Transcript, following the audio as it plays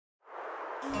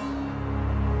Hey,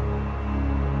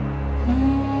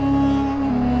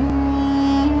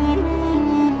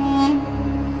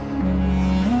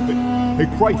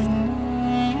 Christ,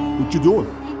 what you doing?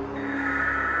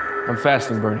 I'm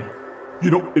fasting, Bernie.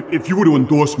 You know, if you were to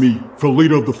endorse me for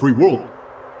leader of the free world,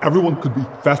 everyone could be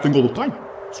fasting all the time.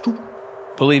 It's true.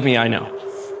 Believe me, I know.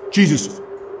 Jesus,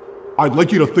 I'd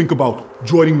like you to think about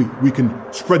joining me. We can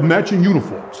spread matching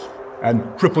uniforms and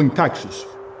crippling taxes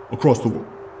across the world.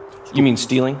 You mean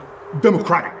stealing?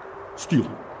 Democratic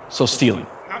stealing. So stealing.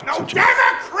 No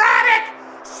democratic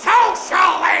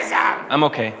socialism! I'm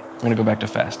okay. I'm gonna go back to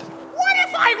fasting. What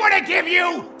if I were to give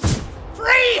you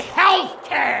free health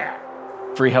care?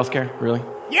 Free healthcare? Really?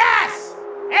 Yes!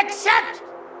 Except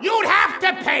you'd have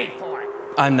to pay for it.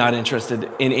 I'm not interested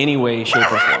in any way,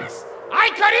 shape, or form. Perhaps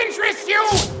I could interest you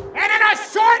in an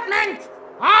assortment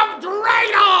of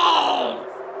dreidels!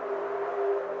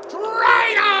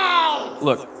 Dreidels!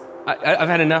 Look, I've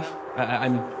had enough. I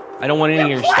don't want any of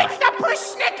your You're quite stuff. the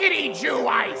persnickety Jew,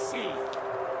 I see.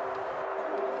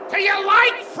 Do you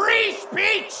like free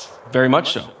speech? Very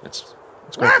much so. It's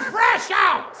great. We're fresh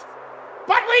out,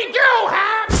 but we do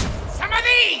have some of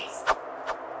these.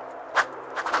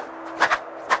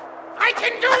 I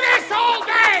can do this all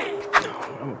day.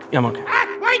 Yeah, I'm okay.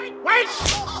 Wait.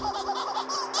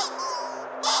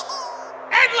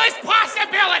 Endless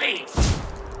possibilities.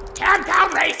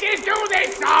 Camptown races do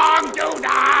this song,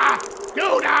 doo-dah,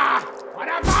 doo-dah. What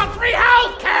about free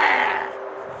healthcare?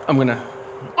 I'm gonna...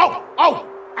 Oh,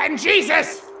 and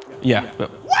Jesus. Yeah, but...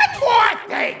 One more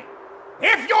thing.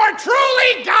 If you're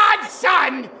truly God's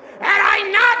son, and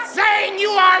I'm not saying you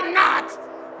are not,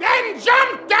 then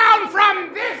jump down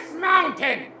from this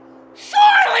mountain.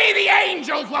 Surely the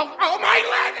angels will... Oh, my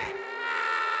leg!